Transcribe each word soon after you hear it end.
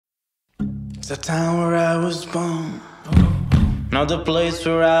the town where I was born, not the place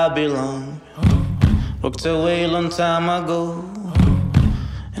where I belong. Walked away a long time ago,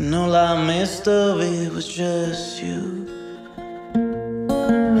 and all I missed of it was just you.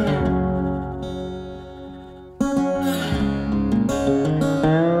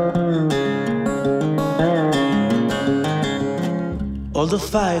 All the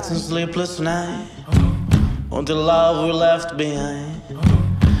fights and sleepless nights, all the love we left behind,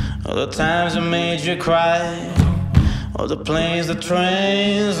 all the times that made you cry, all the planes, the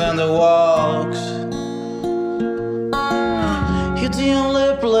trains and the walks. You're the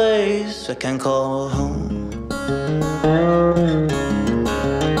only place I can call home.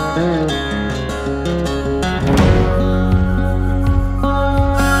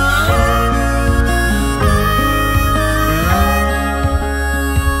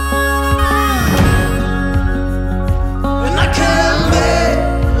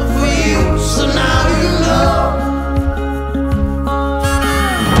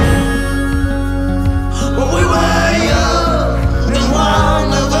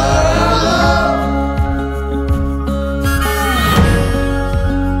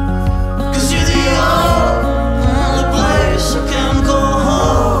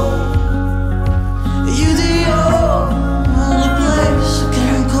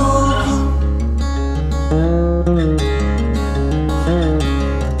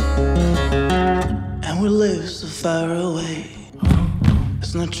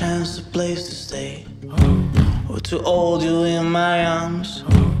 Chance, a place to stay, or to hold you in my arms.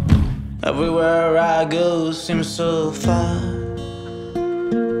 Everywhere I go seems so far,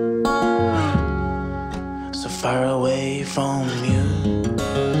 so far away from you.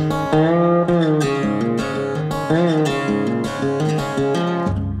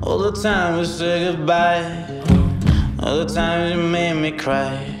 All the time we say goodbye, all the times you made me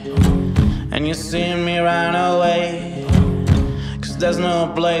cry, and you seen me run away. There's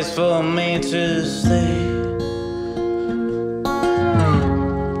no place for me to stay.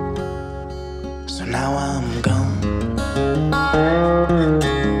 So now I'm gone.